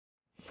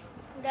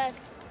Dad,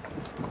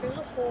 there's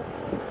a hole.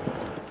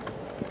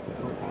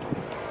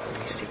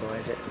 Let me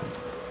stabilize it.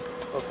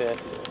 Okay, I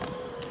see it.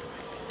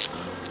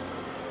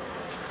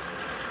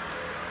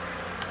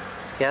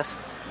 Yes?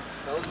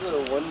 That was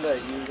the one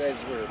that you guys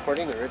were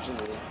recording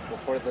originally,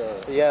 before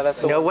the... Yeah, that's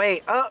the No, one.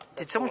 wait. Oh,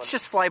 did someone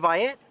just fly by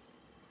it?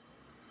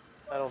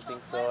 I don't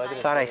think so. I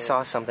thought I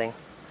saw something.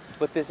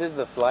 But this is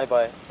the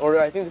flyby. Or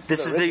I think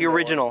this is the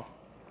original.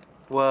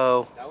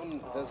 Whoa. That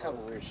one does have a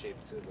weird shape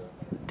too, though.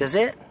 Does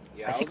it?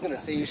 Yeah, I was gonna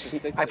say you should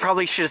stick to I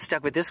probably should have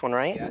stuck with this one,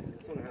 right? Yeah,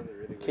 this one has a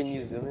really weird Can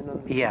you zoom in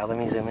on this? Yeah, let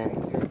me zoom in.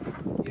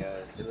 Yeah,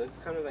 it looks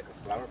kind of like a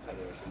flower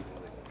petal or something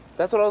like that.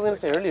 That's what I was gonna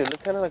say earlier. It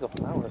looked kind of like a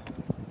flower.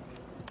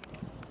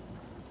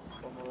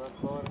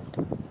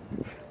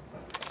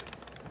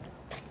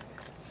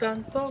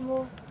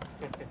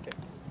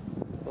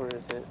 Where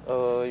is it?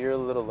 Oh, you're a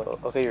little low.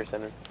 Okay, you're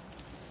centered.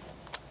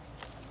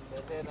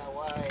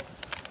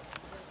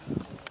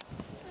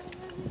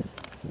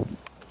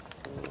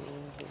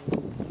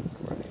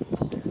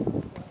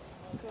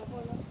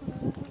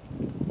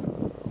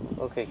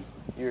 Okay,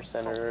 you're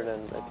centered,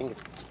 and I think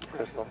it's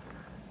crystal.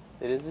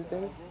 It is it,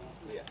 David?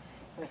 Yeah.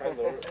 Try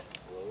lower it.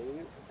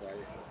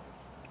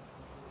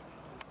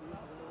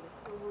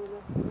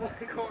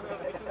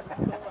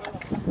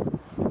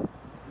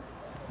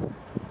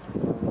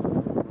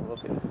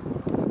 Okay.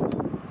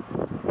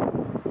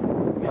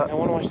 Man, I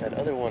want to watch that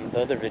other one,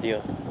 the other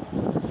video.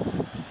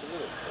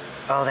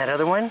 Oh, that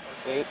other one?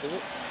 Wait, is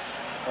it?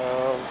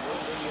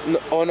 No,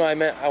 oh no, I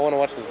meant I want to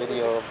watch the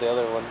video of the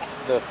other one,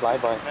 the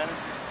flyby.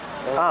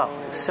 Oh,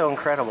 so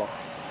incredible.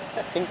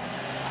 I think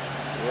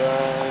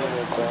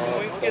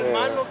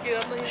right about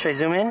there. Should I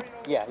zoom in?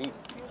 Yeah.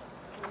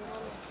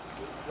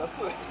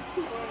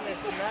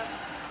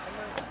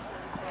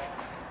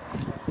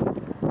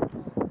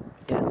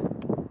 Yes.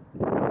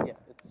 Yeah,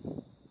 it's...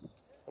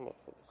 I'm gonna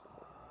focus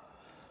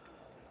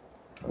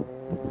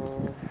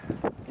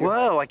it.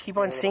 Whoa, I keep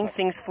on seeing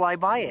things fly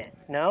by it.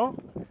 No?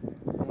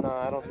 No,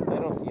 I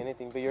don't see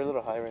anything, but you're a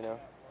little high right now.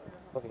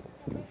 Okay.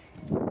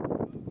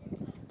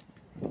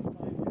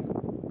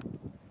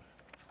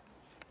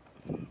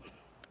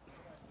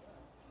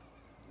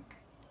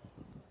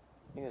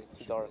 I think it's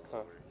too dark,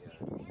 huh?